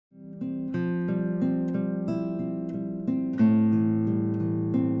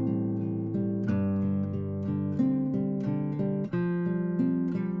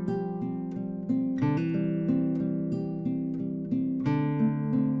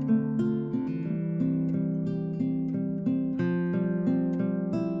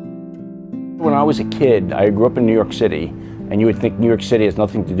When I was a kid, I grew up in New York City, and you would think New York City has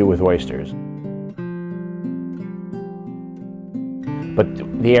nothing to do with oysters.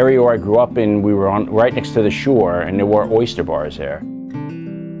 But the area where I grew up in, we were right next to the shore, and there were oyster bars there.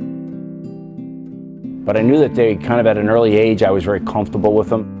 But I knew that they kind of at an early age, I was very comfortable with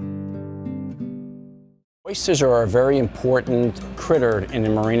them. Oysters are a very important critter in the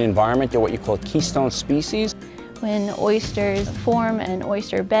marine environment. They're what you call a keystone species. When oysters form an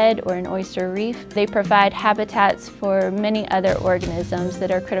oyster bed or an oyster reef, they provide habitats for many other organisms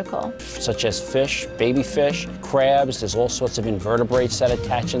that are critical. Such as fish, baby fish, crabs, there's all sorts of invertebrates that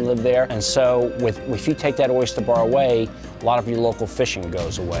attach and live there. And so if you take that oyster bar away, a lot of your local fishing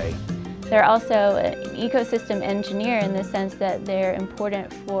goes away. They're also an ecosystem engineer in the sense that they're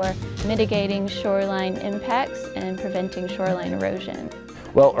important for mitigating shoreline impacts and preventing shoreline erosion.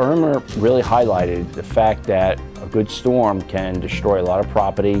 Well, Irma really highlighted the fact that a good storm can destroy a lot of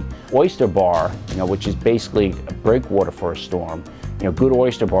property. Oyster bar, which is basically a breakwater for a storm, good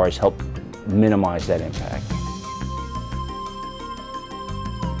oyster bars help minimize that impact.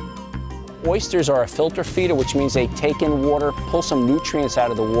 Oysters are a filter feeder, which means they take in water, pull some nutrients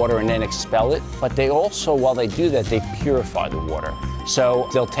out of the water, and then expel it. But they also, while they do that, they purify the water. So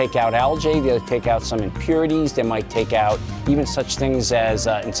they'll take out algae, they'll take out some impurities, they might take out even such things as,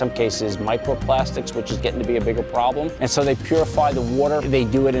 in some cases, microplastics, which is getting to be a bigger problem. And so they purify the water. They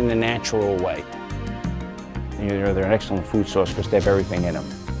do it in a natural way. They're an excellent food source because they have everything in them.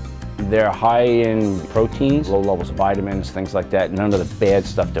 They're high in proteins, low levels of vitamins, things like that. None of the bad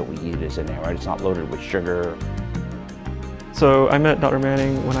stuff that we eat is in there, right? It's not loaded with sugar. So I met Dr.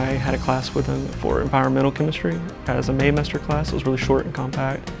 Manning when I had a class with him for environmental chemistry as a Maymester class. It was really short and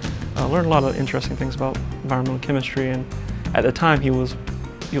compact. I learned a lot of interesting things about environmental chemistry, and at the time he was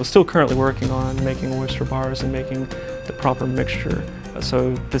still currently working on making oyster bars and making the proper mixture.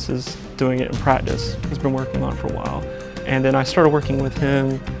 So this is doing it in practice. He's been working on it for a while. And then I started working with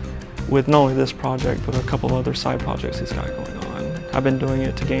him with not only this project, but a couple of other side projects he's got going on. I've been doing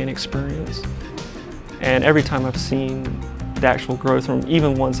it to gain experience. And every time I've seen the actual growth from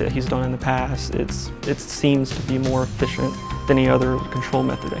even ones that he's done in the past, it seems to be more efficient than any other control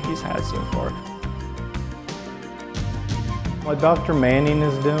method that he's had so far. What Dr. Manning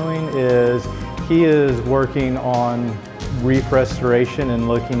is doing is he is working on reef restoration and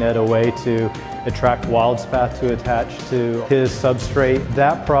looking at a way to attract wild spat to attach to his substrate.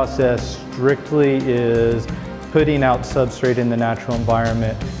 That process strictly is putting out substrate in the natural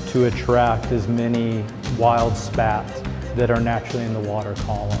environment to attract as many wild spats that are naturally in the water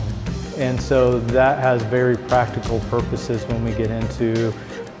column. And so that has very practical purposes when we get into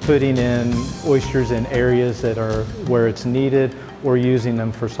putting in oysters in areas that are where it's needed or using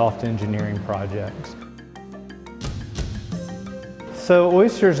them for soft engineering projects. So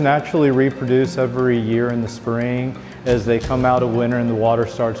oysters naturally reproduce every year in the spring as they come out of winter and the water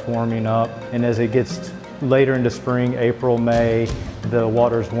starts warming up. And as it gets later into spring, April, May, the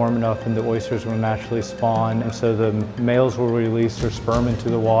water is warm enough and the oysters will naturally spawn. And so the males will release their sperm into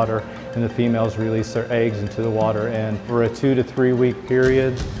the water and the females release their eggs into the water. And for a 2 to 3 week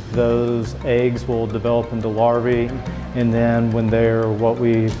period, those eggs will develop into larvae. And then when they're what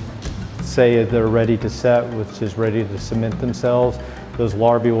we say they're ready to set, which is ready to cement themselves, those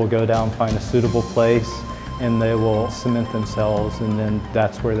larvae will go down, find a suitable place, and they will cement themselves, and then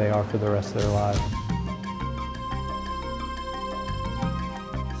that's where they are for the rest of their lives.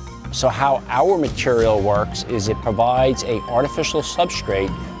 So how our material works is it provides an artificial substrate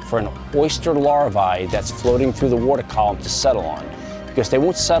for an oyster larvae that's floating through the water column to settle on. Because they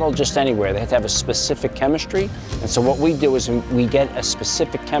won't settle just anywhere, they have to have a specific chemistry. And so what we do is we get a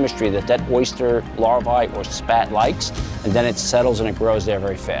specific chemistry that that oyster larvae or spat likes, and then it settles and it grows there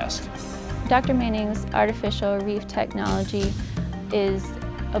very fast. Dr. Manning's artificial reef technology is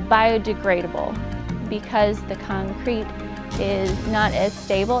biodegradable because the concrete is not as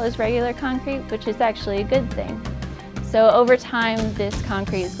stable as regular concrete, which is actually a good thing. So over time, this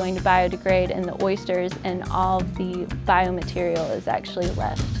concrete is going to biodegrade and the oysters and all the biomaterial is actually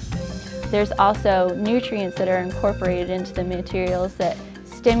left. There's also nutrients that are incorporated into the materials that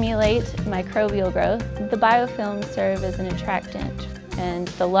stimulate microbial growth. The biofilms serve as an attractant, and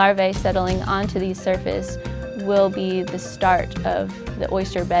the larvae settling onto the surface will be the start of the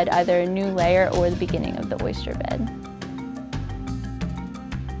oyster bed, either a new layer or the beginning of the oyster bed.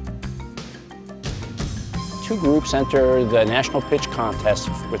 Two groups enter the national pitch contest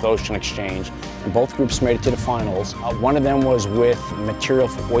with Ocean Exchange, and both groups made it to the finals. One of them was with material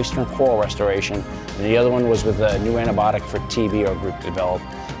for oyster and coral restoration. And the other one was with a new antibiotic for TB our group developed.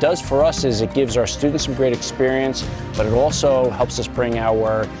 What it does for us is it gives our students some great experience, but it also helps us bring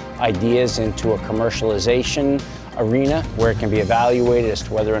our ideas into a commercialization arena where it can be evaluated as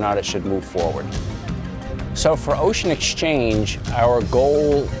to whether or not it should move forward. So for Ocean Exchange, our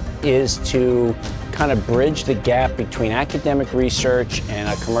goal is to kind of bridge the gap between academic research and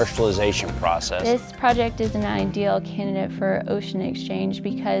a commercialization process. This project is an ideal candidate for Ocean Exchange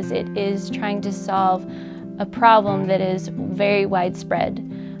because it is trying to solve a problem that is very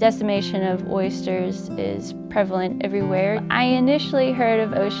widespread. Decimation of oysters is prevalent everywhere. I initially heard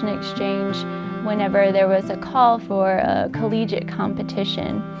of Ocean Exchange whenever there was a call for a collegiate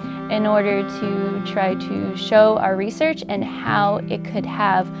competition in order to try to show our research and how it could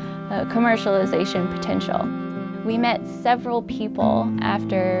have commercialization potential. We met several people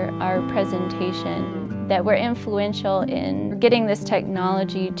after our presentation that were influential in getting this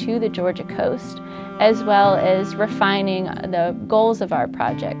technology to the Georgia coast, as well as refining the goals of our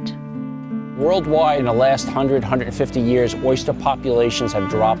project. Worldwide, in the last 100, 150 years, oyster populations have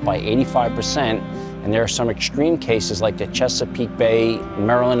dropped by 85%, and there are some extreme cases like the Chesapeake Bay,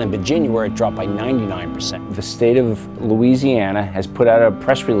 Maryland, and Virginia where it dropped by 99%. The state of Louisiana has put out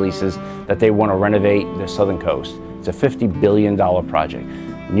press releases that they want to renovate the southern coast. It's a $50 billion project.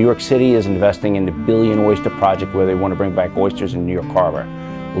 New York City is investing in the Billion Oyster Project where they want to bring back oysters in New York Harbor.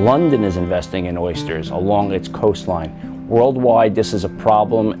 London is investing in oysters along its coastline. Worldwide, this is a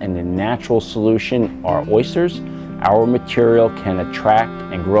problem, and the natural solution are oysters. Our material can attract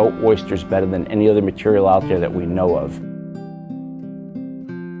and grow oysters better than any other material out there that we know of.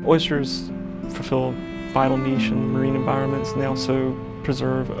 Oysters fulfill vital niche in marine environments, and they also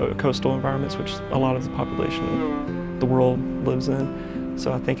preserve coastal environments, which a lot of the population of the world lives in.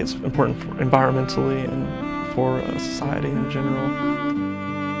 So I think it's important environmentally and for society in general.